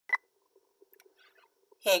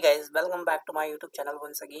Hey guys, welcome back to my YouTube channel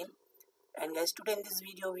once again. And guys, today in this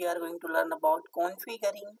video we are going to learn about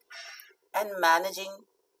configuring and managing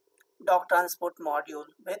DocTransport module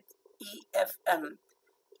with EFM.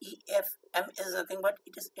 EFM is nothing but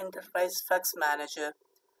it is Enterprise Fax Manager.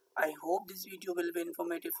 I hope this video will be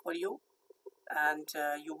informative for you, and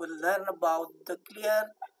you will learn about the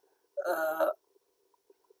clear uh,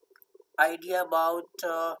 idea about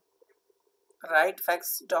right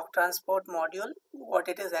fax DocTransport module, what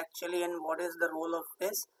it is actually and what is the role of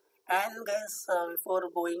this. And guys, before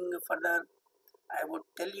going further, I would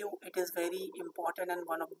tell you it is very important and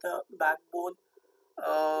one of the backbone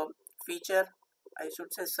uh, feature, I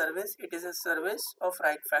should say service. It is a service of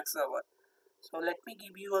right fax server. So let me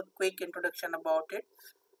give you a quick introduction about it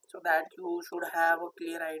so that you should have a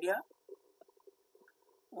clear idea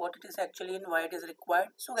what it is actually and why it is required.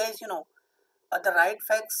 So guys, the right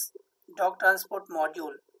fax DocTransport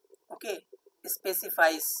module, okay,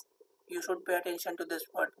 specifies, you should pay attention to this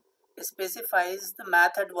word, specifies the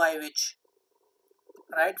method by which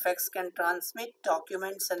right fax can transmit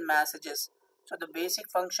documents and messages. So the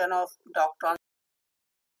basic function of DocTransport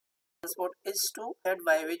is to method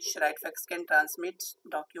by which right fax can transmit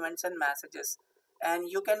documents and messages, and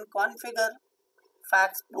you can configure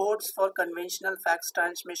fax boards for conventional fax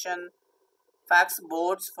transmission, fax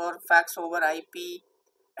boards for fax over IP,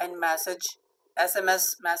 and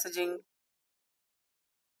SMS messaging.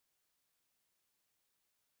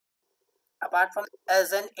 Apart from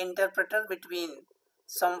as an interpreter between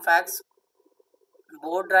some fax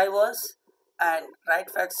board drivers and right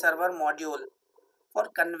fax server module for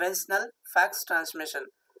conventional fax transmission.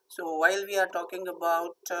 So while we are talking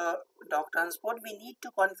about DocTransport, we need to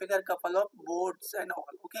configure couple of boards and all.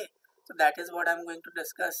 Okay, so that is what I'm going to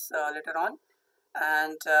discuss later on,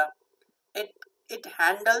 and it it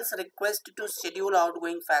handles request to schedule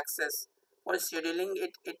outgoing faxes. For scheduling,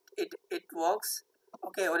 it works,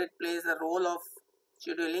 okay, or it plays the role of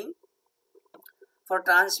scheduling for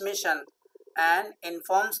transmission and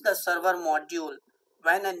informs the server module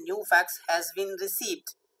when a new fax has been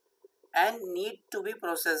received and need to be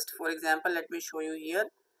processed. For example, let me show you here.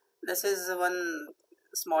 This is one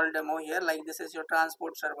small demo here, like this is your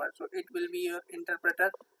transport server, so it will be your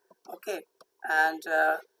interpreter, okay, and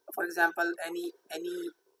for example,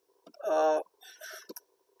 uh,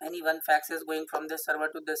 any one fax is going from this server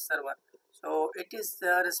to this server, so it is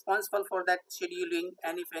responsible for that scheduling,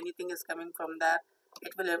 and if anything is coming from there,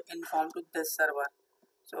 it will inform to this server.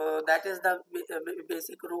 So that is the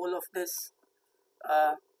basic role of this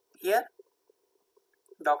here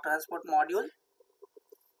DocTransport module,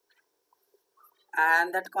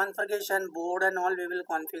 and that configuration board and all we will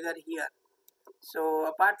configure here. So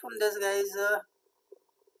apart from this guys,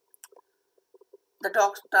 the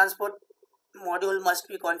DocTransport module must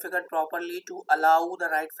be configured properly to allow the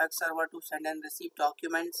right fax server to send and receive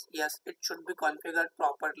documents. Yes, it should be configured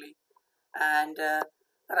properly, and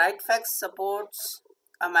right fax supports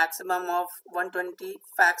a maximum of 120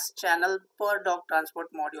 fax channel per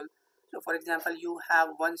DocTransport module. So for example, you have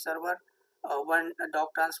one server, one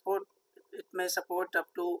DocTransport, it may support up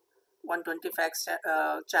to 120 fax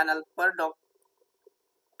channel per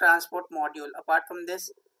DocTransport module. Apart from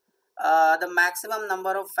this, the maximum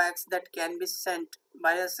number of fax that can be sent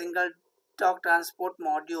by a single DocTransport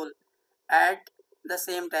module at the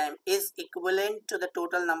same time is equivalent to the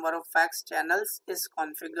total number of fax channels is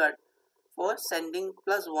configured for sending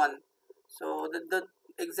plus 1. So the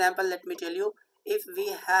example, let me tell you, if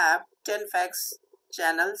we have 10 fax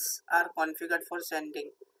channels are configured for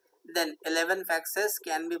sending, then 11 faxes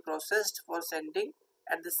can be processed for sending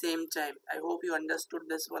at the same time. I hope you understood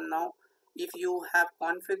this one now. If you have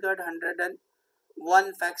configured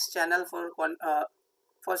 101 fax channel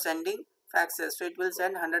for sending faxes, so it will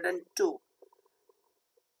send 102,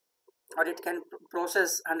 or it can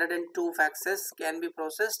process 102 faxes can be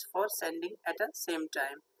processed for sending at the same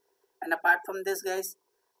time. And apart from this guys,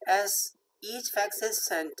 as each fax is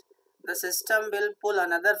sent, the system will pull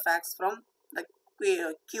another fax from the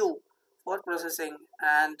queue for processing,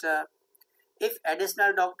 and if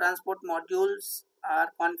additional DocTransport modules are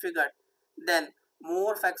configured, then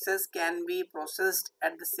more faxes can be processed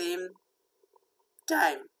at the same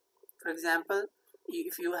time. For example,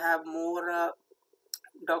 if you have more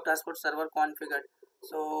DocTransport server configured,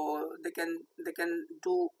 so they can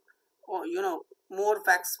do more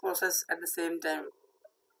fax process at the same time.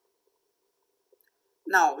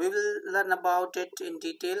 Now we will learn about it in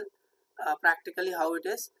detail, practically how it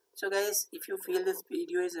is. So guys, if you feel this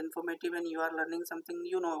video is informative and you are learning something,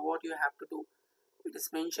 you know what you have to do. It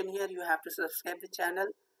is mentioned here, you have to subscribe the channel,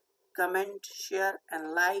 comment, share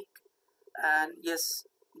and like, and yes,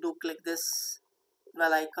 do click this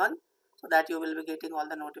bell icon, so that you will be getting all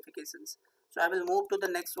the notifications. So I will move to the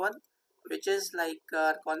next one, which is like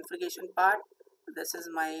configuration part. This is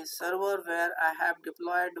my server where I have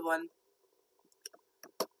deployed one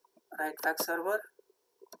RightFax server.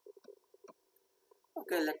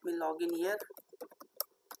 Okay, let me log in here.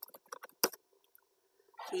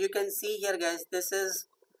 So you can see here, guys, this is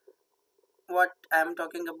what I am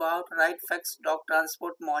talking about, RightFax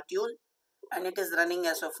DocTransport module, and it is running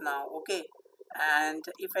as of now. Okay, and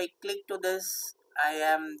if I click to this, I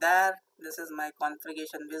am there. This is my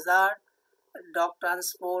configuration wizard,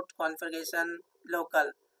 DocTransport configuration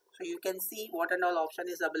local. So you can see what and all option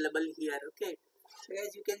is available here. Okay, so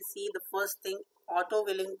guys, you can see the first thing, auto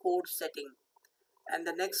wheeling code setting, and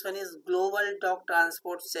the next one is global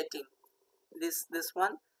DocTransport setting, this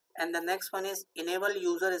one, and the next one is enable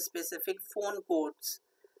user specific phone codes,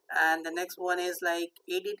 and the next one is like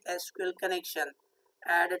edit SQL connection,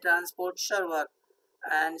 add a transport server,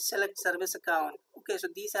 and select service account. Okay, so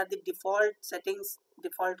these are the default settings,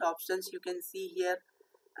 default options you can see here.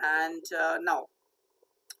 And now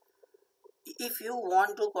if you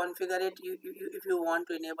want to configure it, if you want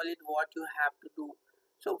to enable it, what you have to do.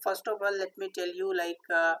 So first of all, let me tell you, like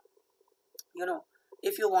you know,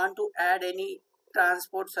 if you want to add any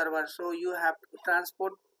transport server, so you have to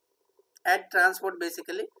add transport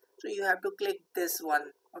basically, so you have to click this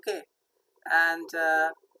one. Okay, and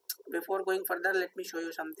before going further, let me show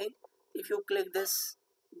you something. If you click this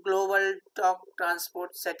global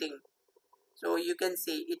DocTransport setting, so you can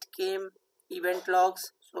see it came event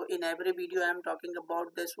logs. So in every video I am talking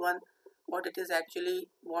about this one, what it is actually,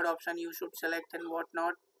 what option you should select and what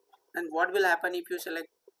not, and what will happen if you select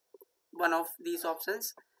one of these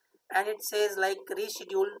options. And it says like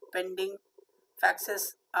reschedule pending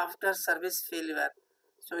faxes after service failure,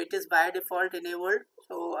 so it is by default enabled,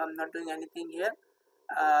 so I'm not doing anything here.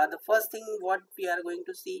 The first thing what we are going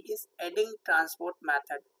to see is adding transport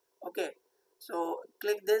method. Okay, so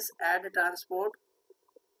click this add transport,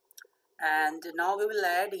 and now we will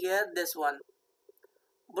add here this one,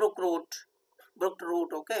 brook route, brook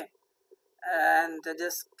route. Okay, and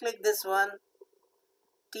just click this one,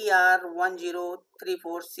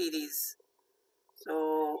 TR1034 series.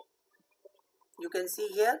 So you can see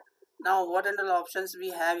here. Now what are the options we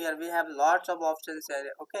have here? We have lots of options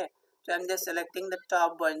here. Okay, so I'm just selecting the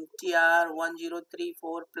top one,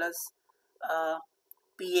 TR1034 plus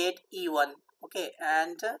P8E1. Okay,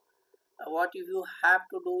 and what you have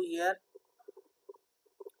to do here,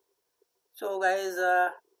 so guys,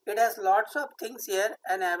 it has lots of things here,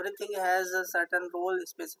 and everything has a certain role,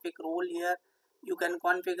 specific role here. You can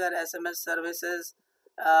configure SMS services,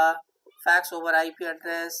 uh, fax over IP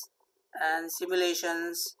address, and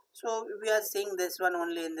simulations. So we are seeing this one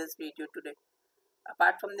only in this video today.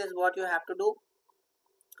 Apart from this, what you have to do,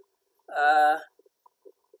 uh,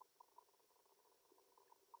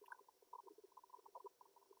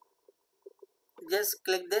 just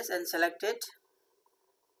click this and select it.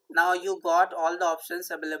 Now you got all the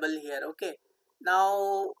options available here. Okay,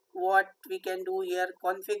 now what we can do here,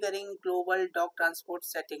 configuring global DocTransport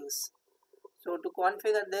settings. So to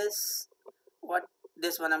configure this, what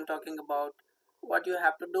this one I'm talking about, what you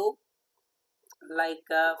have to do, like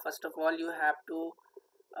first of all, you have to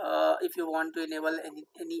if you want to enable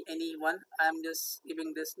any one, I'm just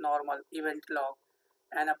giving this normal event log.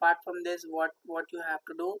 And apart from this, what you have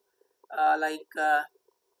to do, like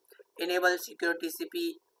enable secure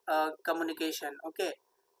TCP communication. Okay,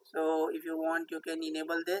 so if you want, you can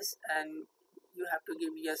enable this, and you have to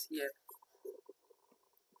give yes here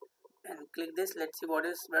and click this. Let's see what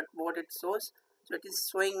it shows. So it is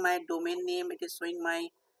showing my domain name, it is showing my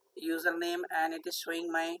username, and it is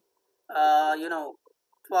showing my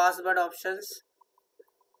password options.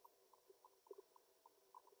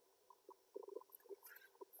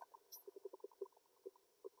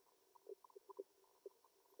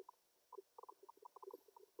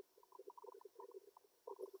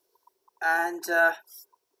 And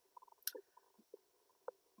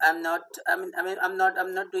I'm not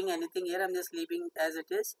doing anything here, I'm just leaving as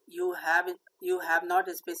it is. You have not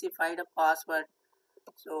specified a password,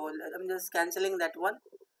 so I'm just canceling that one.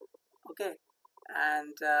 Okay,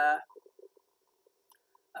 and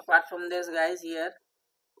apart from this, guys, here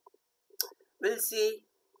we'll see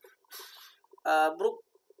brook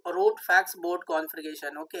root fax board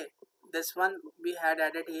configuration. Okay, this one we had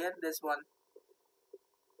added here, this one,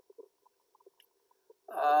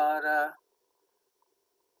 or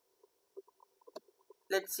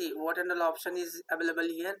let's see what another option is available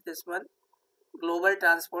here, this one, global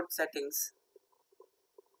transport settings.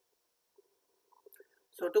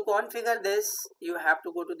 So to configure this, you have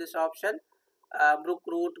to go to this option, brook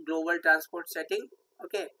root global transport setting.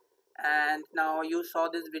 Okay, and now you saw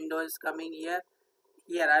this window is coming here.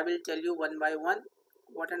 Here I will tell you one by one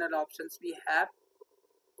what are the options we have.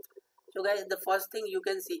 So guys, the first thing you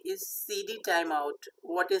can see is CD timeout.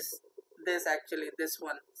 What is this actually? This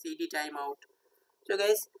one, CD timeout. So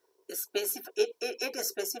guys, it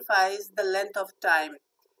specifies the length of time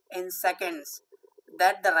in seconds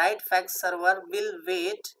that the right fax server will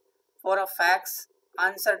wait for a fax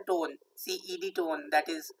answer tone, CED tone, that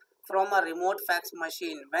is from a remote fax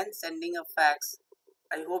machine when sending a fax.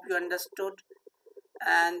 I hope you understood.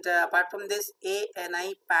 And apart from this,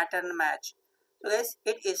 ANI pattern match. So guys,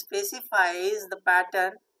 it specifies the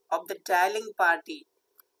pattern of the dialing party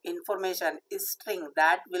information is string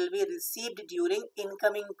that will be received during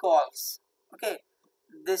incoming calls. Okay,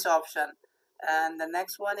 this option. And the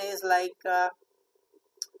next one is like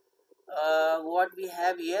what we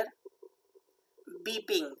have here,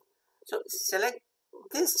 beeping. So select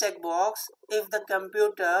this checkbox if the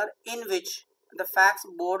computer in which the fax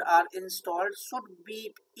board are installed should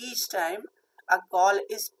beep each time a call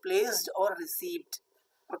is placed or received.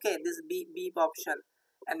 Okay, this beep option.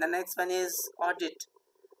 And the next one is audit.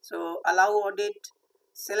 So allow audit.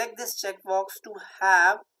 Select this checkbox to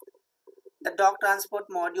have the DocTransport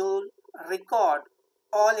module record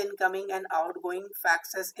all incoming and outgoing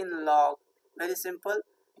faxes in log. Very simple.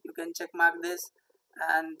 You can check mark this.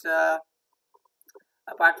 And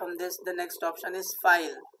apart from this, the next option is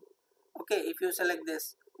file. Okay, if you select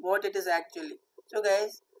this, what it is actually. So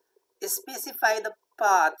guys, specify the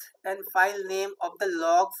path and file name of the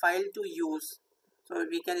log file to use. So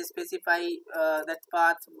we can specify that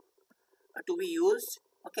path to be used.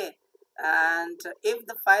 Okay, and if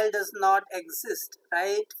the file does not exist,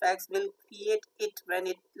 right, fax will create it when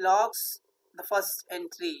it logs the first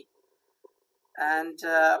entry. And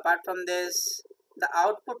apart from this, the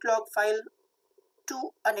output log file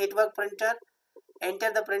to a network printer,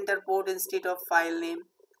 enter the printer port instead of file name.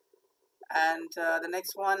 And the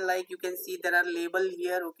next one, like you can see there are label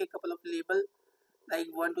here. Okay, couple of label like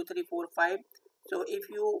 1 2 3 4 5. So if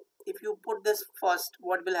you put this first,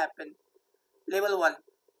 what will happen? Label 1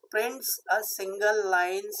 prints a single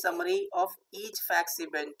line summary of each fax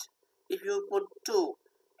event. If you put 2,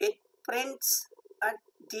 it prints a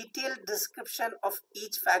detailed description of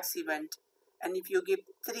each fax event. And if you give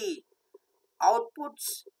 3,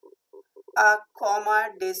 outputs a comma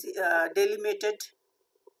delimited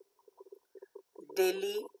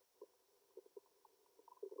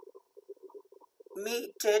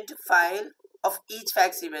file of each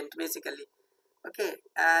fax event basically. Okay,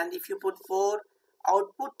 and if you put 4,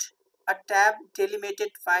 output a tab delimited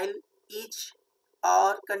file each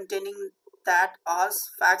or containing that as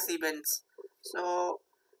fax events. So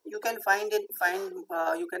you can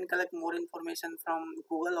you can collect more information from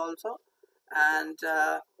Google also. And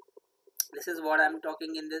this is what I'm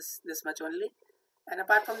talking in this much only. And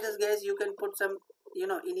apart from this guys, you can put some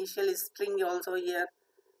initial string also here,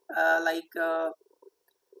 like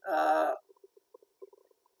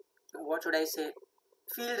what should I say,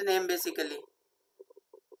 field name basically,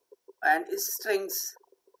 and strings.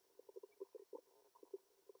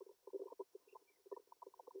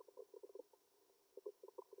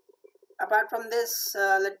 Apart from this,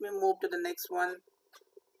 let me move to the next one.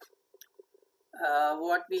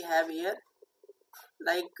 What we have here,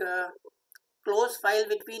 like close file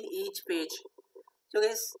between each page. So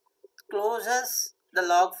guys, closes the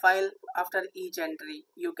log file after each entry.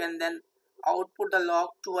 You can then output the log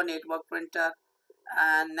to a network printer.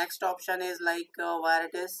 And next option is like where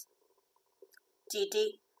it is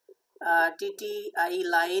TT, TTI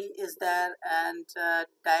line is there, and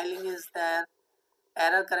dialing is there,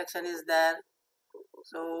 error correction is there.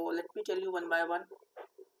 So let me tell you one by one.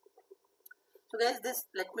 So guys, this,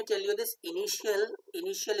 let me tell you this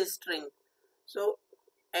initial string. So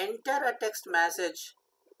enter a text message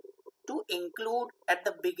to include at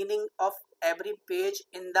the beginning of every page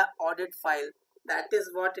in the audit file. That is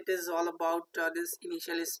what it is all about, this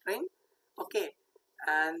initial string. Okay,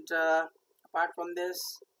 and apart from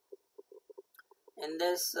this, in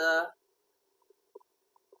this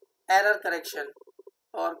error correction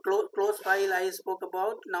or close file I spoke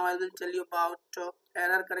about. Now I will tell you about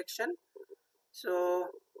error correction. So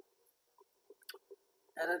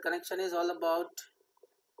error correction is all about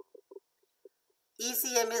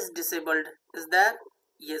ECM is disabled. Is there?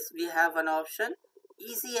 Yes, we have an option.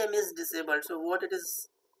 ECM is disabled. So what it is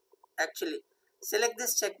actually? Select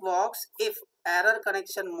this checkbox if error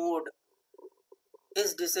connection mode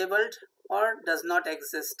is disabled or does not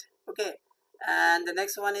exist. Okay, and the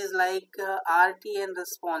next one is like RT and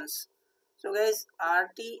response. So guys,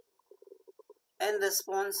 RT and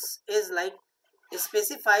response is like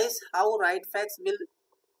specifies how write-fax will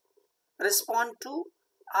respond to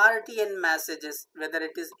RTN messages, whether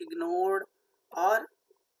it is ignored or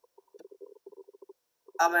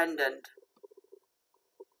abandoned.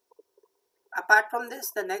 Apart from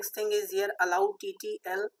this, the next thing is here allow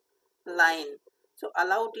TTL line. So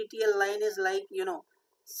allow TTL line is like,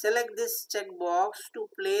 select this checkbox to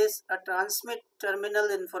place a transmit terminal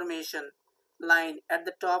information line at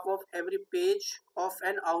the top of every page of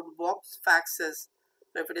an outbox faxes.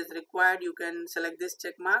 So if it is required, you can select this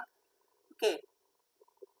check mark. Okay.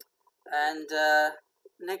 And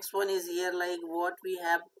next one is here like what we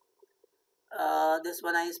have. This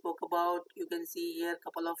one I spoke about. You can see here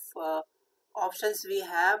couple of options we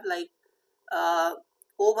have, like uh,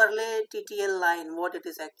 overlay TTL line. What it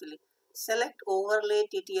is actually, select overlay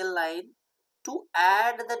TTL line to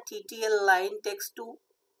add the TTL line text, to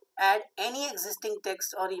add any existing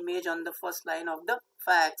text or image on the first line of the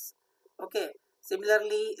fax. Okay.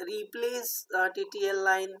 Similarly, replace TTL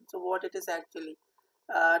line. So what it is actually,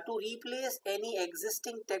 to replace any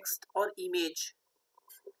existing text or image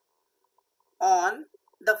on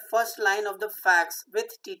the first line of the fax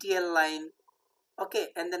with TTL line. Okay.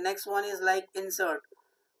 And the next one is like insert.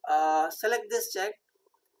 Select this check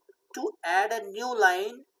to add a new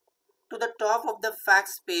line to the top of the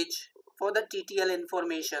fax page for the TTL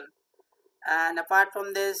information. And apart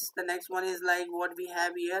from this, the next one is like what we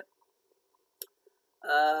have here.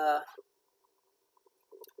 Let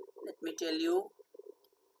me tell you,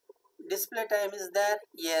 display time is there.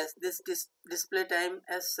 Yes, this display time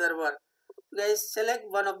as server. Guys, select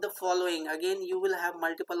one of the following. Again, you will have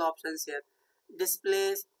multiple options here.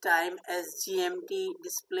 Display time as GMT,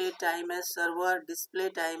 display time as server, display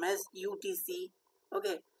time as UTC.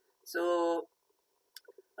 Okay, so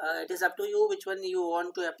it is up to you which one you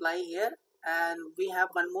want to apply here. And we have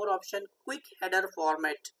one more option, quick header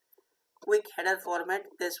format. Quick header format,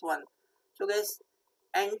 this one. So guys,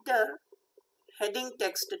 enter heading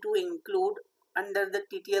text to include under the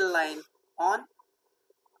TTL line on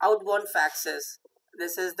outbound faxes.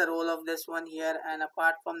 This is the role of this one here. And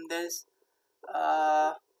apart from this,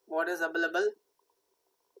 what is available,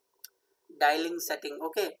 dialing setting.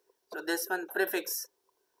 Okay, so this one prefix.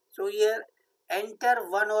 So here enter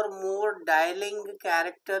one or more dialing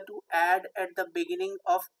character to add at the beginning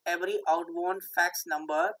of every outbound fax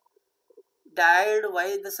number dialed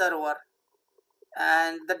by the server.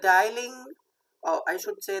 And the dialing, or I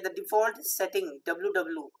should say the default setting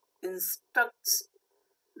WW, instructs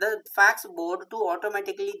the fax board to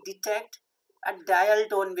automatically detect a dial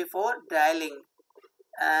tone before dialing.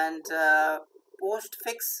 And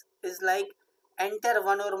postfix is like enter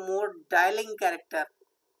one or more dialing character,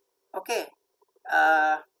 okay,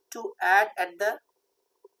 to add at the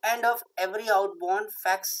end of every outbound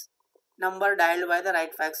fax number dialed by the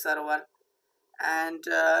right fax server. And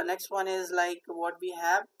next one is like what we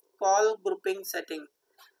have, call grouping setting.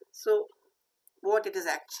 So what it is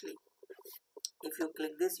actually, if you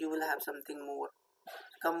click this, you will have something more,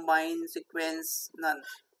 combine, sequence, none.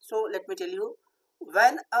 So let me tell you,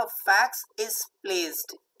 when a fax is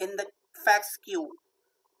placed in the fax queue,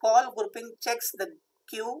 call grouping checks the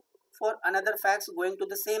queue for another fax going to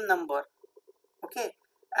the same number. Okay.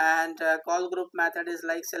 And call group method is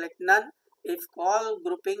like select none if call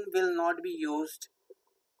grouping will not be used.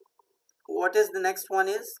 What is the next one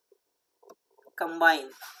is combine.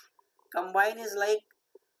 Combine is like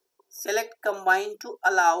select combine to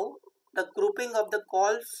allow the grouping of the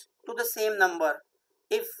calls to the same number.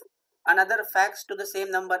 If another fax to the same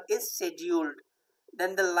number is scheduled,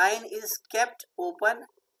 then the line is kept open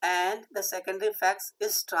and the secondary fax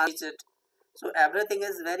is transmitted. So everything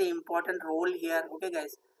is very important role here. Okay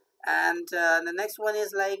guys. And the next one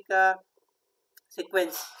is like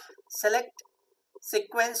sequence. Select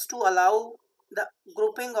sequence to allow the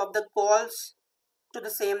grouping of the calls to the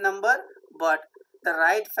same number, but the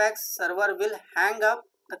right fax server will hang up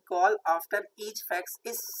the call after each fax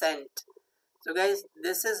is sent. So guys,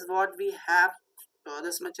 this is what we have,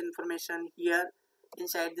 this much information here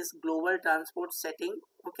inside this global transport setting.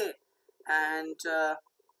 Okay. And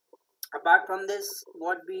apart from this,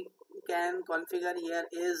 what we can configure here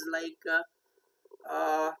is like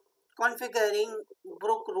configuring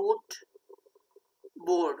brook root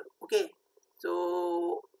board. Okay,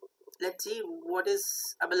 so let's see what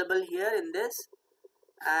is available here in this.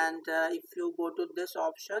 And if you go to this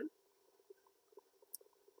option,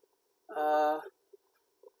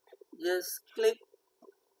 just click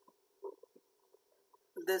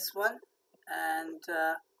this one, and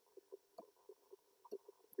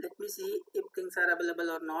let me see if things are available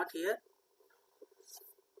or not here.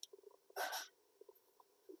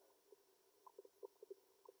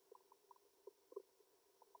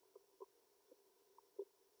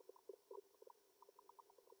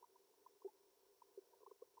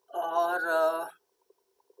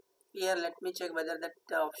 here. Let me check whether that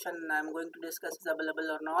option I'm going to discuss is available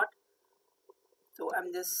or not. So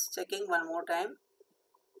I'm just checking one more time.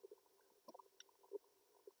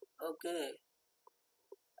 Okay,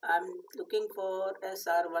 I'm looking for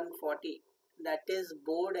SR140, that is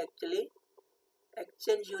board actually,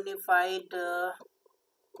 Exchange Unified.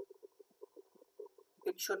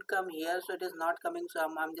 It should come here, so it is not coming, so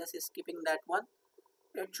I'm just skipping that one.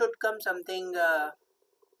 It should come something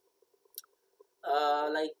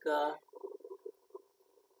like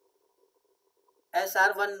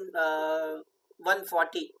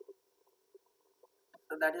SR140.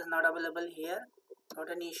 So that is not available here. Not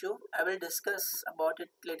an issue. I will discuss about it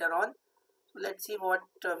later on. So let's see what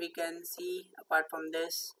we can see apart from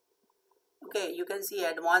this. Okay, you can see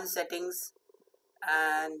advanced settings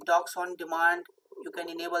and docs on demand. You can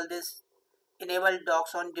enable this. Enable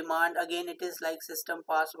docs on demand. Again, it is like system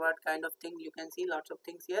password kind of thing. You can see lots of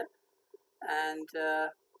things here. And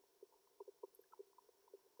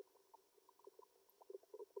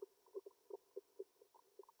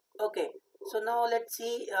okay, so now let's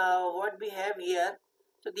see what we have here.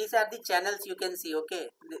 So these are the channels you can see. Okay,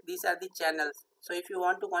 these are the channels. So if you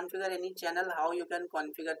want to configure any channel, how you can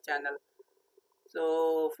configure channel.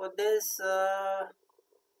 So for this I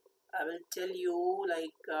will tell you,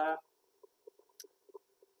 like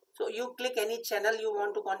so you click any channel you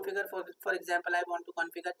want to configure. For example, I want to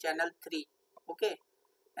configure channel 3. Okay,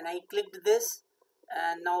 and I clicked this,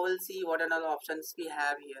 and now we'll see what are all options we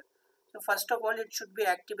have here. So first of all, it should be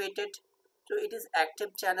activated. So it is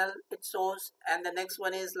active channel, it shows. And the next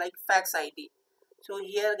one is like fax ID. So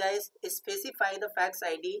here guys, specify the fax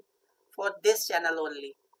ID for this channel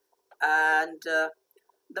only. And the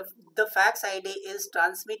fax ID is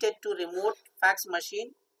transmitted to remote fax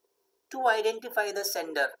machine to identify the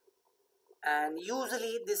sender. And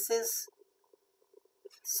usually this is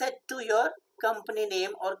set to your company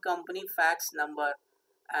name or company fax number.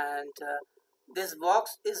 And this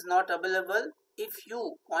box is not available if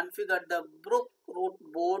you configure the Brook root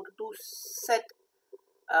board to set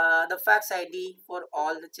the fax ID for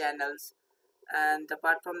all the channels. And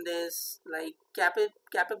apart from this, like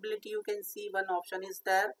capability, you can see one option is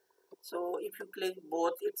there. So if you click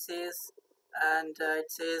both, it says, and it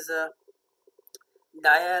says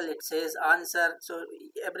dial, it says answer. So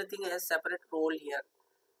everything has separate role here.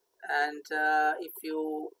 And if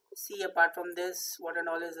you see apart from this, what and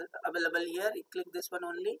all is available here, you click this one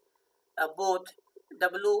only. Both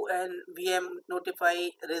W and VM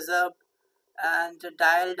notify reserved, and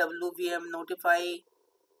dial WVM notify,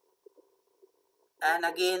 and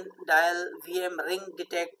again dial VM ring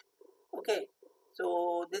detect. Okay,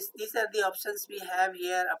 so these are the options we have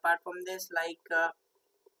here. Apart from this, like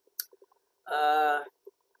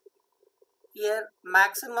here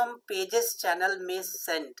maximum pages channel may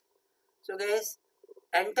send. So guys,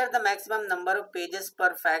 enter the maximum number of pages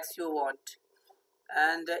per fax you want,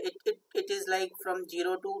 and it is like from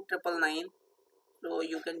 0 to 999. So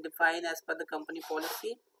you can define as per the company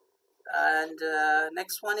policy. And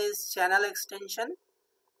next one is channel extension.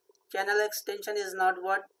 Channel extension is not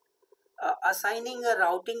what assigning a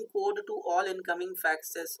routing code to all incoming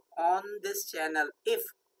faxes on this channel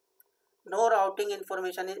if no routing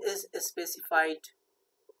information is specified.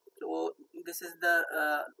 So this is the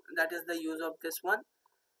that is the use of this one.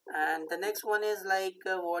 And the next one is like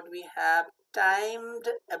what we have, timed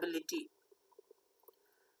ability.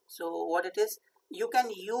 So what it is, you can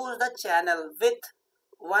use the channel with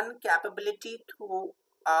one capability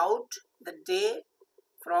throughout the day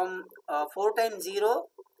from 4 times 0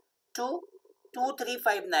 to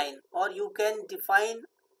 2359, or you can define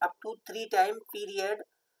up to 3 time period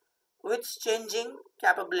with changing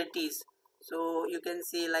capabilities. So you can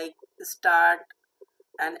see like start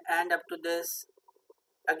and end up to this.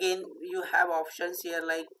 Again, you have options here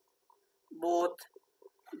like both,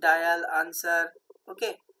 dial, answer.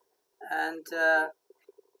 Okay, and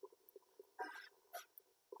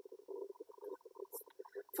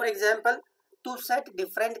for example, to set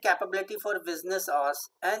different capability for business hours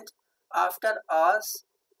and after hours,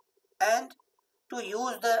 and to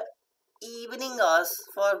use the evening hours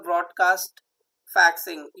for broadcast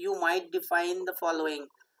faxing, you might define the following.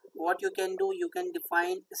 What you can do, you can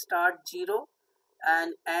define start 0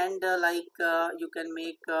 and end you can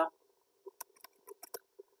make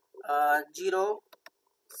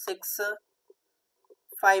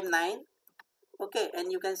 0659. Okay,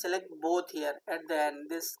 and you can select both here at the end,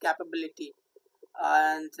 this capability.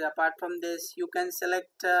 And apart from this, you can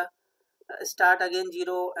select start again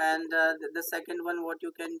 0, and the second one what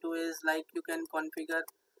you can do is like you can configure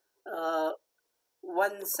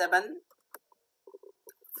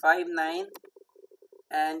 1759,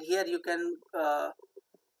 and here you can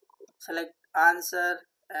select answer,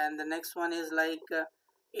 and the next one is like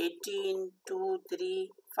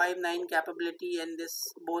 182359 capability, and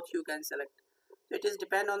this both you can select. So it is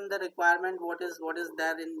depend on the requirement, what is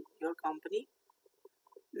there in your company.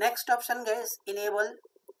 Next option guys, enable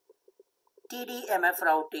TDMF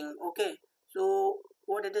routing. Okay, so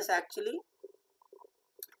what it is actually,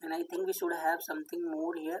 and I think we should have something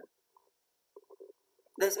more here.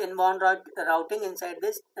 This inbound routing, inside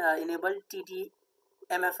this enable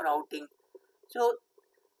TDMF routing. So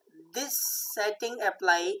this setting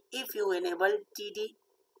apply if you enable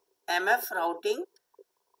TDMF routing.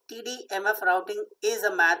 TDMF routing is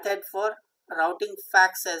a method for routing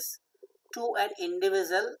faxes to an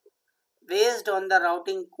individual based on the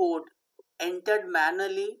routing code entered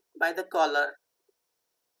manually by the caller.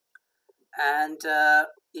 And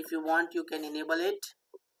if you want, you can enable it.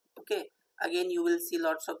 Okay, again you will see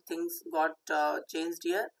lots of things got changed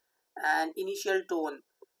here. And initial tone.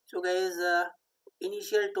 So guys,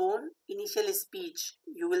 initial tone, initial speech,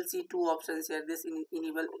 you will see two options here. This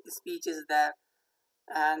enable speech is there.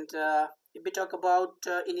 And if we talk about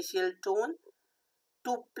initial tone,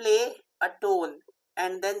 to play a tone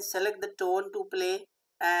and then select the tone to play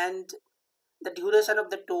and the duration of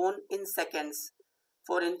the tone in seconds.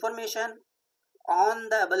 For information on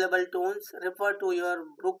the available tones, refer to your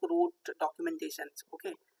book root documentations.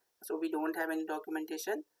 Okay, so we don't have any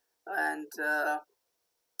documentation, and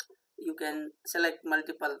you can select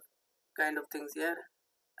multiple kind of things here,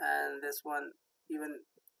 and this one even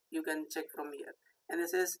you can check from here. And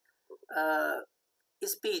this is uh,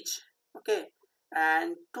 speech. Okay,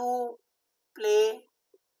 and to play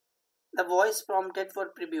the voice prompted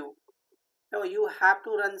for preview. Now you have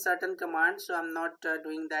to run certain commands, so I'm not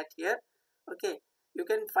doing that here. Okay, you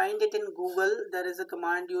can find it in Google. There is a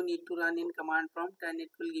command you need to run in command prompt, and it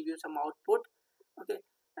will give you some output. Okay,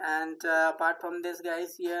 and apart from this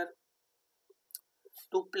guys, here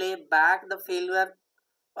to play back the failure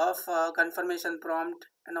of confirmation prompt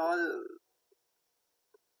and all.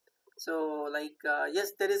 So like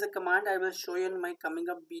yes, there is a command I will show you in my coming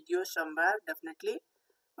up video somewhere definitely.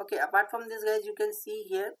 Okay, apart from this guys, you can see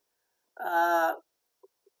here uh,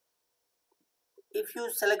 if you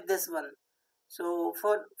select this one, so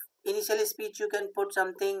for initial speech you can put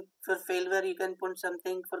something, for failure you can put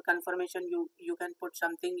something, for confirmation you can put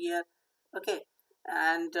something here. Okay,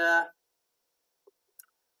 and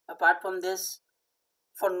apart from this,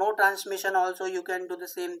 for no transmission also you can do the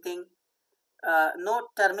same thing. No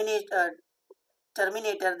terminator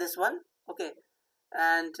this one. Okay,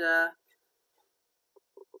 and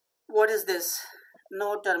what is this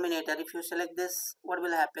no terminator? If you select this, what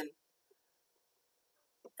will happen?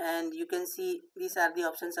 And you can see these are the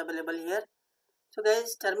options available here. So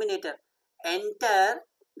guys, terminator, enter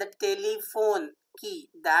the telephone key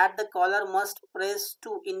that the caller must press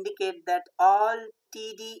to indicate that all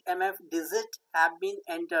TDMF digits have been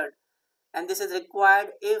entered, and this is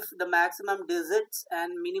required if the maximum digits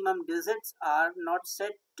and minimum digits are not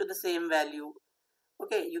set to the same value.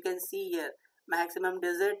 Okay, you can see here maximum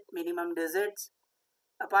digit, minimum digits.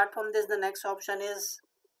 Apart from this, the next option is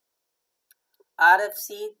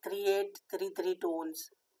RFC 3833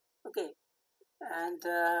 tones. Okay, and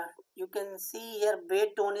you can see here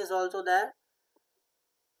weight tone is also there.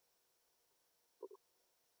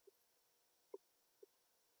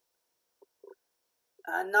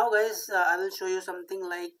 And now guys, I will show you something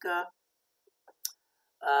like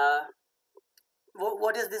uh,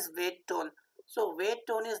 what is this weight tone. So weight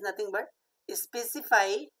tone is nothing but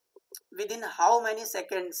specify within how many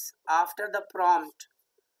seconds after the prompt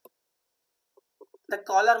the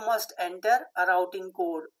caller must enter a routing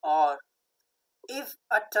code, or if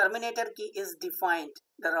a terminator key is defined,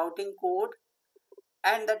 the routing code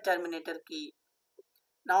and the terminator key.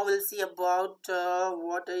 Now we'll see about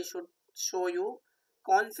what I should show you.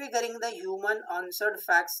 Configuring the human answered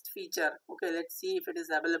fax feature. Okay, let's see if it is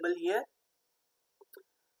available here.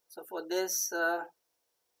 So for this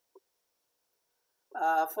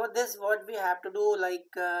what we have to do,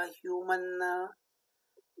 like human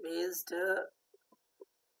based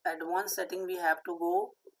advanced setting we have to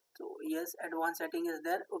go. So yes, advanced setting is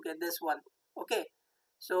there. Okay, this one. Okay,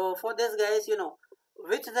 so for this guys,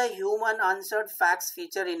 with the human answered fax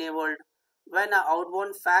feature enabled, when an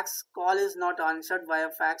outbound fax call is not answered via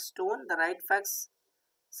fax tone, the right fax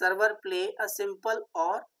server play a simple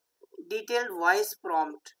or detailed voice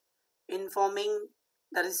prompt informing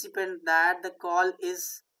the recipient that the call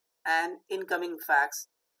is an incoming fax.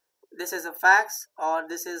 This is a fax, or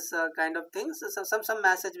this is a kind of things. So some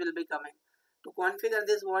message will be coming. To configure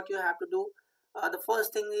this, what you have to do, the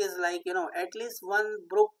first thing is like at least one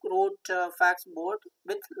Brook wrote fax board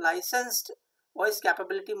with licensed voice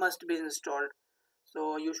capability must be installed.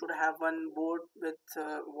 So you should have one board with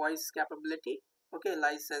voice capability, okay,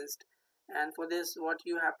 licensed. And for this, what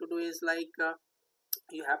you have to do is like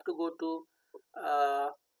you have to go to uh,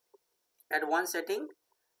 advanced setting,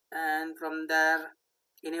 and from there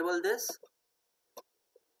enable this,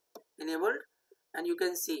 enabled, and you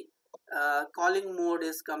can see calling mode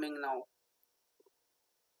is coming now.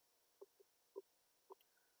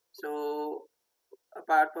 So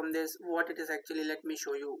apart from this, what it is actually, let me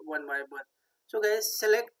show you one by one. So guys,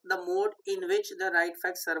 select the mode in which the right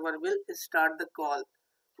fax server will start the call.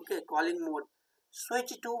 Okay, calling mode.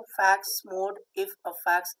 Switch to fax mode if a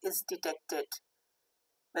fax is detected.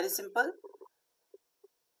 Very simple.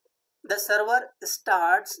 The server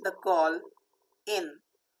starts the call in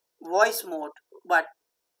voice mode but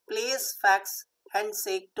plays fax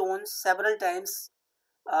handshake tones several times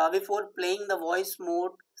before playing the voice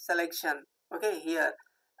mode selection. Okay, here.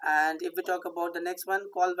 And if we talk about the next one,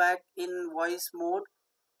 call back in voice mode.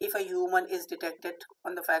 If a human is detected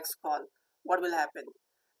on the fax call, what will happen?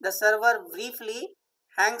 The server briefly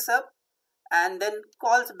hangs up and then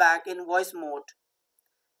calls back in voice mode.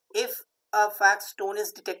 If a fax tone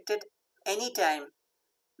is detected anytime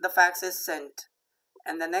the fax is sent,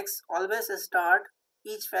 and the next, always start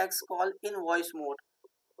each fax call in voice mode.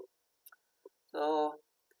 So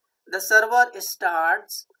the server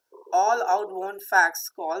starts all outbound fax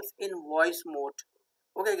calls in voice mode.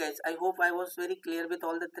 Okay guys, I hope I was very clear with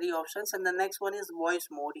all the three options. And the next one is voice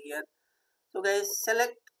mode here. So guys,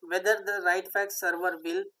 select whether the right fax server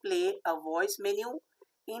will play a voice menu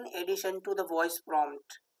in addition to the voice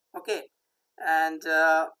prompt. Okay, and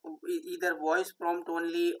either voice prompt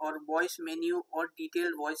only or voice menu or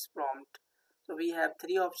detailed voice prompt. So we have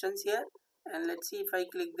three options here, and let's see if I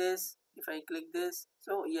click this, if I click this.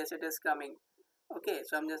 So yes, it is coming. Okay,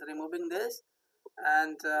 so I'm just removing this.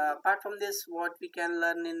 And apart from this, what we can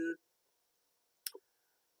learn in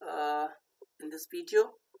this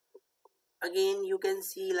video, again you can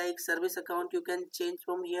see like service account you can change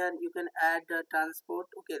from here. You can add transport.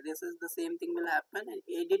 Okay, this is the same thing will happen, and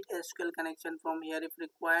edit SQL connection from here if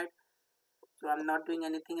required. So I'm not doing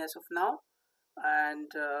anything as of now.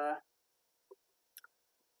 And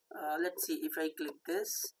let's see if I click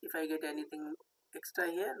this, if I get anything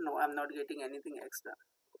extra here. No, I'm not getting anything extra.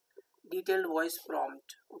 Detailed voice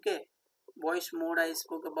prompt. Okay, voice mode I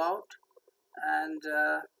spoke about. And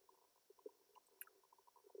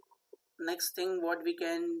next thing what we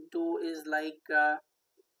can do is like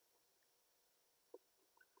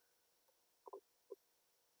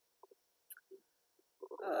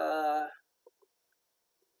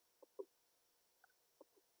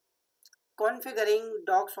configuring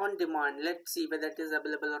docs on demand. Let's see whether it is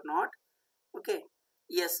available or not. Okay,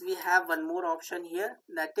 yes, we have one more option here,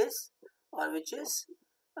 that is, or which is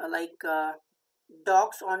like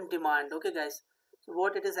docs on demand. Okay guys, so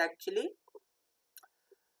what it is actually,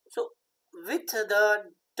 so with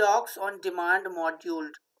the docs on demand module,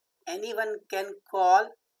 anyone can call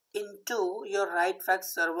into your right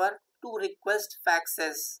fax server to request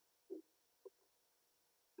faxes.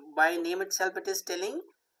 By name itself it is telling,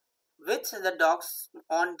 with the docs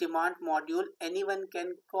on demand module, anyone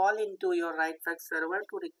can call into your right fax server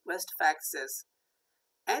to request faxes.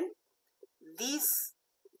 And these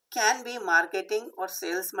can be marketing or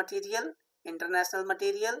sales material, international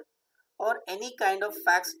material, or any kind of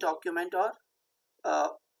fax document or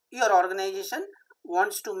your organization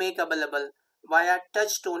wants to make available via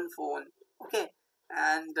touch tone phone. Okay,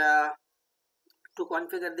 and to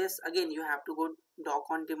configure this, again you have to go doc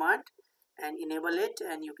on demand and enable it,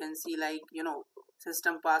 and you can see like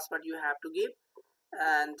system password you have to give,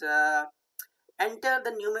 and enter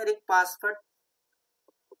the numeric password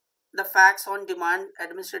the fax on demand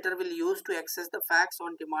administrator will use to access the fax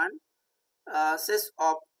on demand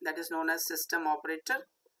sysop, that is known as system operator.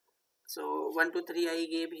 So 123 I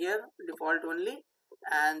gave here default only.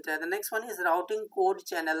 And the next one is routing code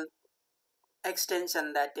channel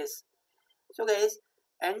extension, that is, so guys,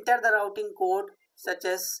 enter the routing code such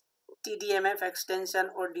as TDMF extension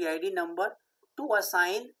or DID number to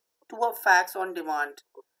assign to a fax on demand.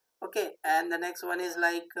 Okay, and the next one is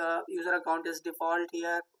like user account is default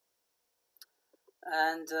here,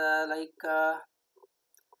 and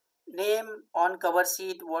name on cover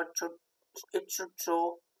sheet, what should it should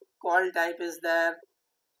show. Call type is there.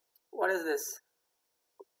 What is this?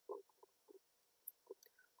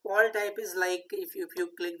 Call type is like if you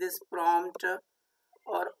click this prompt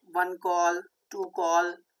or one call, two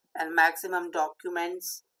call, and maximum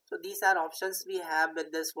documents. So these are options we have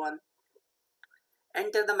with this one.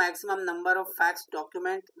 Enter the maximum number of fax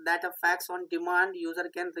document that a fax on demand user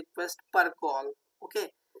can request per call. Okay,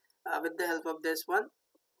 with the help of this one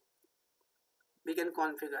we can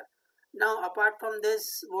configure. Now apart from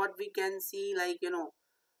this, what we can see, like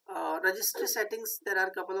registry settings, there are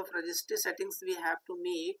a couple of registry settings we have to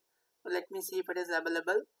make. So let me see if it is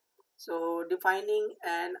available. So defining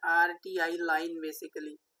an RTI line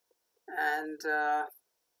basically, and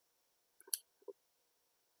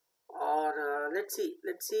or let's see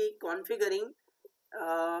configuring,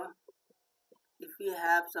 uh, if we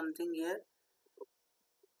have something here.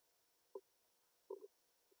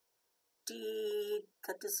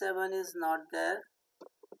 T37 is not there,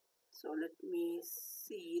 so let me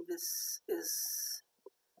see. This is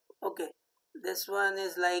okay. This one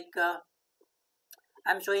is like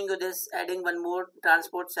I'm showing you this, adding one more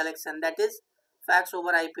transport selection, that is fax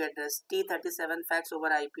over IP address, T37 fax over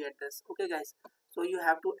IP address. Okay guys, so you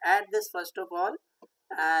have to add this first of all,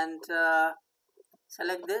 and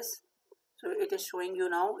select this. So it is showing you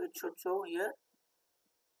now, it should show here,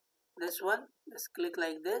 this one. Just click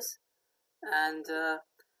like this, and so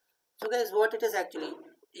guys, what it is actually,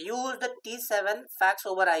 use the T7 fax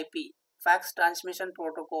over IP fax transmission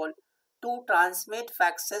protocol to transmit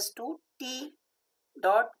faxes to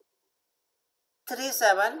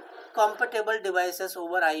T.37 compatible devices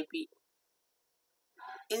over IP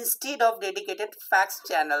instead of dedicated fax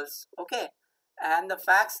channels. Okay, and the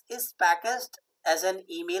fax is packaged as an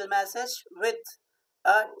email message with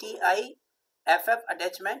a TIFF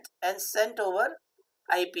attachment and sent over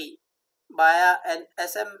IP via an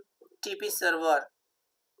SMTP server.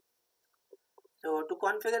 So to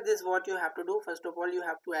configure this, what you have to do, first of all you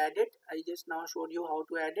have to add it. I just now showed you how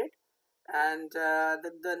to add it, and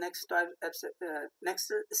the next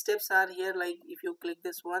steps are here. Like if you click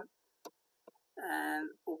this one and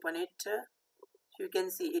open it, you can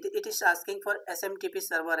see it is asking for SMTP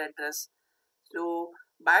server address. So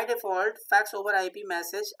by default, fax over IP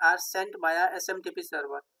message are sent via SMTP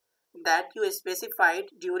server that you specified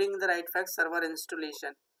during the WriteFax server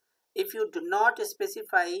installation. If you do not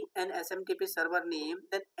specify an SMTP server name,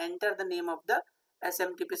 then enter the name of the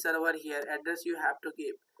SMTP server here, address you have to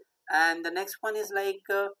give. And the next one is like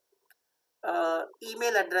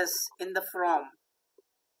email address in the from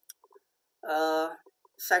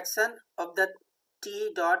section of the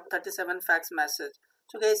T.37 fax message.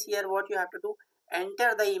 So guys, here what you have to do,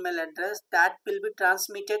 enter the email address that will be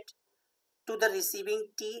transmitted to the receiving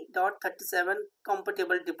T.37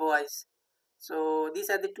 compatible device. So these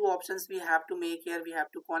are the two options we have to make here, we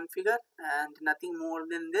have to configure, and nothing more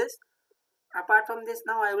than this. Apart from this,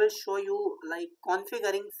 now I will show you like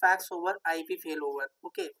configuring fax over IP failover.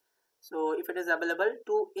 Okay, so if it is available,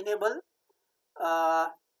 uh,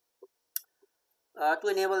 to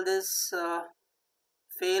enable this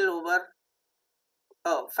failover,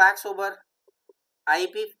 fax over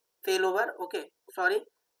IP failover. Okay, sorry,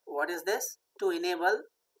 what is this? To enable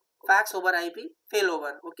fax over IP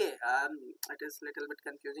failover. Okay, it is little bit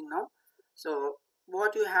confusing now. So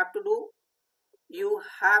what you have to do, you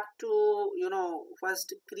have to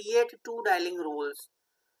first create two dialing rules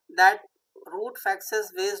that route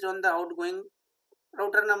faxes based on the outgoing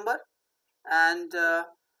router number, and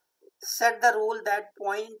set the rule that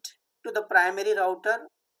point to the primary router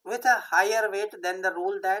with a higher weight than the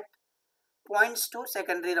rule that points to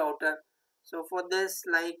secondary router. So for this,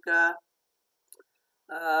 like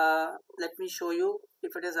let me show you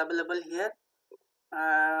if it is available here.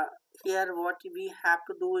 uh, Here what we have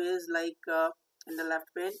to do is like in the left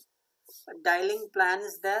pane, dialing plan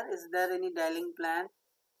is there. Is there any dialing plan?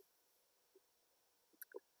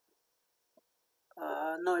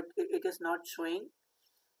 No, it is not showing.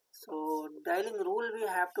 So dialing rule we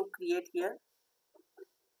have to create here.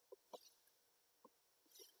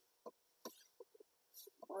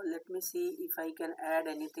 Let me see if I can add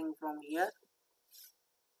anything from here.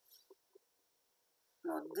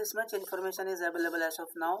 No, this much information is available as of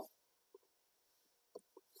now.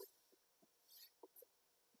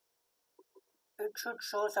 It should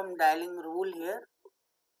show some dialing rule here.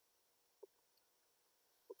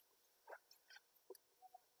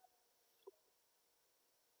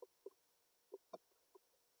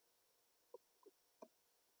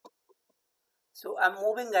 So I'm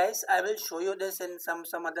moving guys, I will show you this in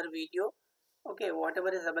some other video. Okay, whatever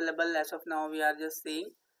is available as of now we are just seeing.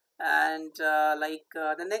 And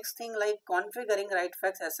the next thing, like configuring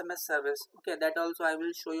WriteFax SMS service. Okay, that also I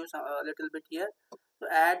will show you a little bit here. To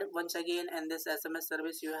add once again, and this SMS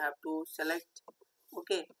service you have to select.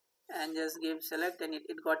 Okay, and just give select, and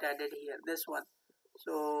it got added here, this one.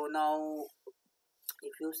 So now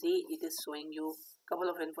if you see, it is showing you couple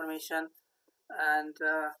of information, and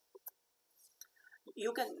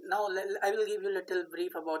you can now, I will give you a little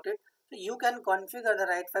brief about it. So you can configure the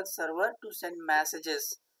WriteFax server to send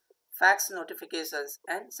messages fax notifications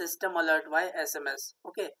and system alert via SMS.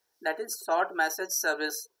 Okay, that is short message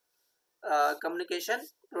service communication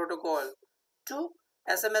protocol. Two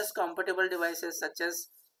SMS compatible devices such as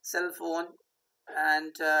cell phone,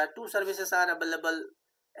 and two services are available: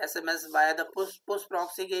 SMS via the push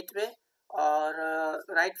proxy gateway or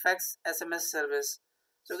write fax SMS service.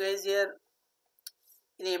 So guys, here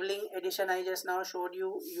enabling edition I just now showed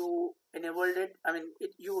you, you enabled it, I mean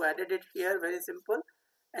you added it here, very simple.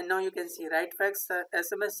 And now you can see write fax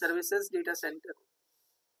SMS services data center.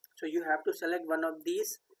 So you have to select one of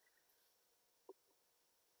these,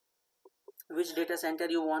 which data center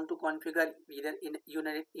you want to configure, either in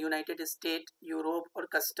United States, Europe, or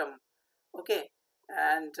custom. Okay,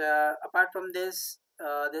 and apart from this,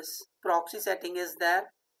 this proxy setting is there.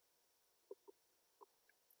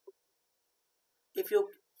 if you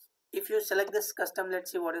if you select this custom,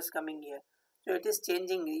 let's see what is coming here. So it is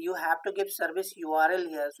changing, you have to give service URL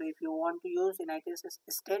here. So if you want to use United States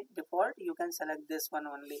default, you can select this one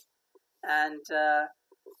only. And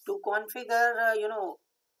to configure,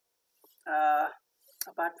 uh,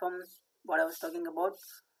 apart from what I was talking about,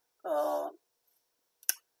 uh,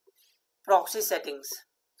 proxy settings,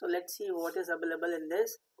 so let's see what is available in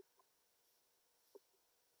this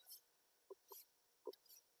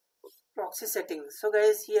proxy settings. So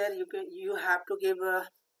guys, here you have to give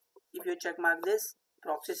if you check mark this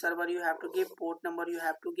proxy server, you have to give port number, you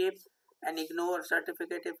have to give, and ignore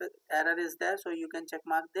certificate if error is there, so you can check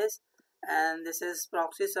mark this. And this is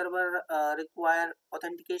proxy server require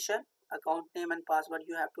authentication, account name and password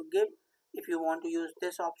you have to give if you want to use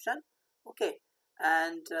this option. Okay,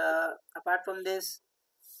 and apart from this,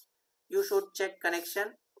 you should check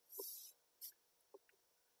connection,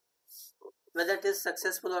 whether it is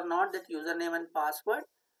successful or not, that username and password.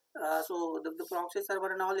 So the proxy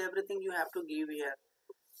server and all, everything you have to give here.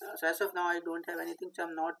 So as of now I don't have anything, so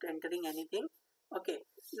I'm not entering anything. Okay,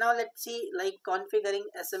 now let's see like configuring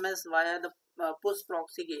SMS via the push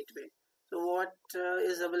proxy gateway. So what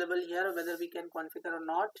is available here, whether we can configure or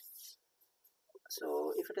not.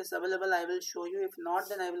 So if it is available, I will show you. If not,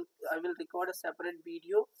 then I will record a separate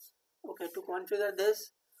video. Okay, to configure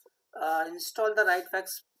this, install the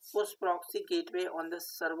writefax push proxy gateway on the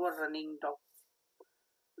server running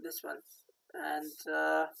this one. And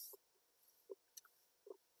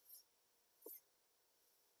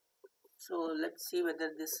so let's see whether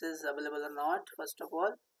this is available or not. First of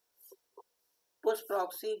all, push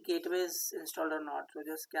proxy gateway is installed or not. So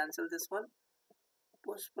just cancel this one.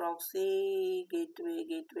 Push proxy gateway.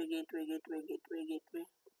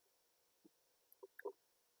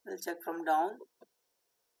 We'll check from down.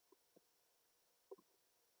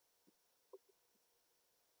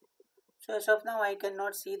 So as of now I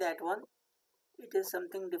cannot see that one. It is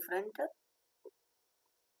something different.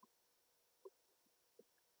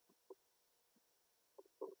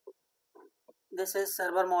 This is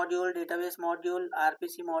server module, database module,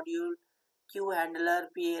 RPC module, queue handler,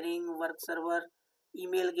 peering, work server,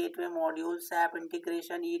 email gateway module, SAP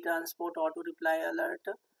integration, e-transport, auto reply alert,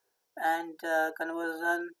 and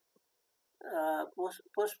conversion.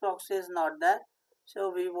 Push proxy is not there,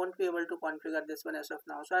 so we won't be able to configure this one as of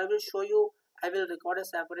now. So I will show you, I will record a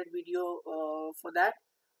separate video for that,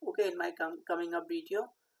 okay, in my coming up video.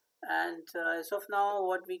 And as of now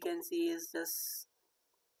what we can see is just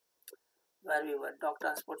where we were,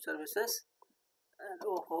 DocTransport services. And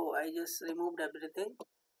oh, I just removed everything,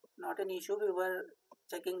 not an issue, we were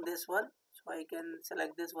checking this one, so I can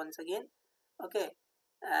select this once again. Okay,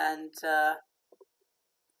 and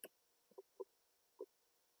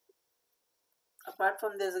apart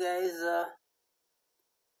from this guys,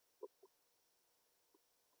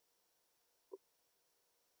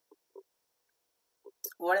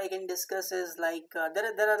 what I can discuss is like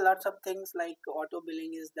there are lots of things like auto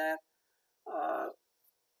billing is there. uh,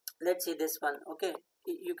 let's see this one. Okay,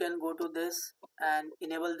 you can go to this and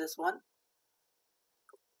enable this one,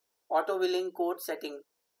 auto billing code setting.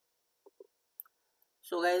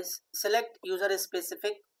 So guys, select user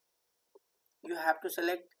specific, you have to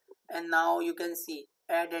select, and now you can see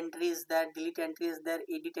add entry is there, delete entry is there,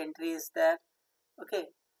 edit entry is there. Okay,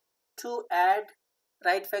 to add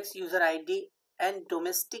writefax user ID and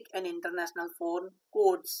domestic and international phone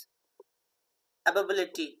codes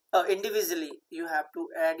ability individually you have to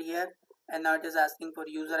add here. And now it is asking for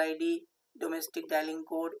user ID, domestic dialing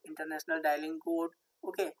code, international dialing code.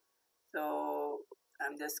 Okay, so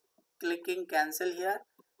I'm just clicking cancel here.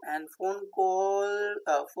 And phone code,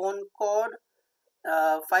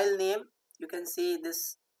 file name, you can see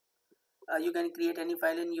this, you can create any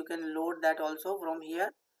file and you can load that also from here.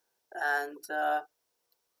 And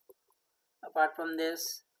apart from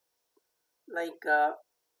this, like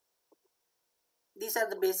these are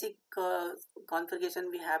the basic configuration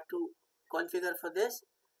we have to configure for this.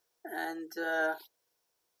 And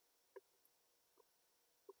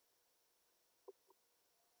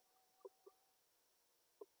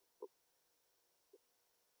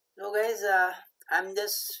so guys, I'm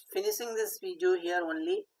just finishing this video here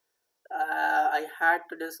only. I had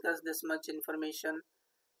to discuss this much information,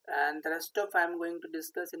 and the rest of I'm going to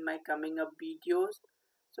discuss in my coming up videos.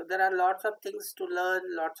 So there are lots of things to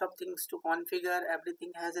learn, lots of things to configure.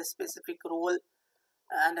 Everything has a specific role,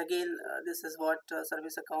 and again, this is what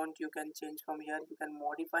service account you can change from here. You can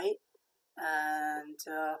modify, and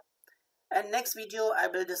next video I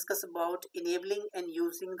will discuss about enabling and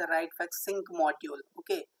using the RightFax sync module.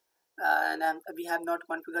 Okay, we have not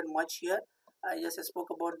configured much here. I just spoke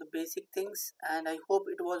about the basic things, and I hope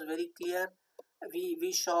it was very clear.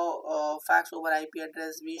 We show fax over IP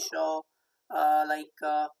address. We show like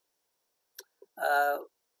uh,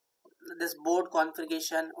 this board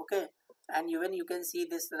configuration. Okay, and even you can see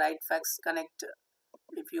this RightFax connect.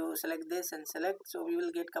 If you select this and select, so we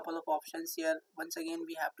will get couple of options here. Once again,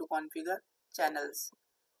 we have to configure channels.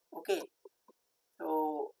 Okay,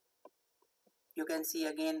 so you can see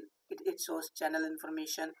again it shows channel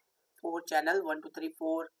information for channel 1 2 3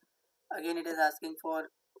 4. Again, it is asking for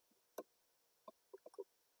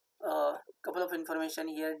a couple of information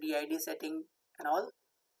here, DID setting and all.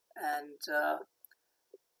 And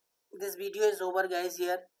this video is over guys.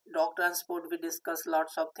 Here DocTransport, we discuss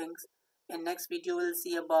lots of things. In next video we'll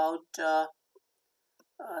see about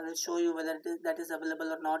let's show you whether that is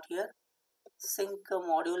available or not. Here sync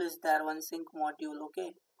module is there, one sync module.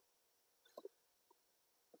 Okay,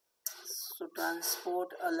 so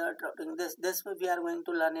transport alert routing, this we are going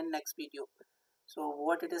to learn in next video. So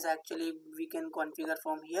what it is actually we can configure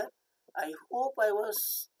from here. I hope I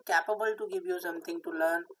was capable to give you something to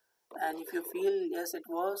learn, and if you feel yes it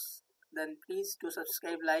was, then please do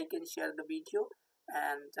subscribe, like and share the video,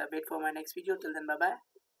 and wait for my next video. Till then, bye bye.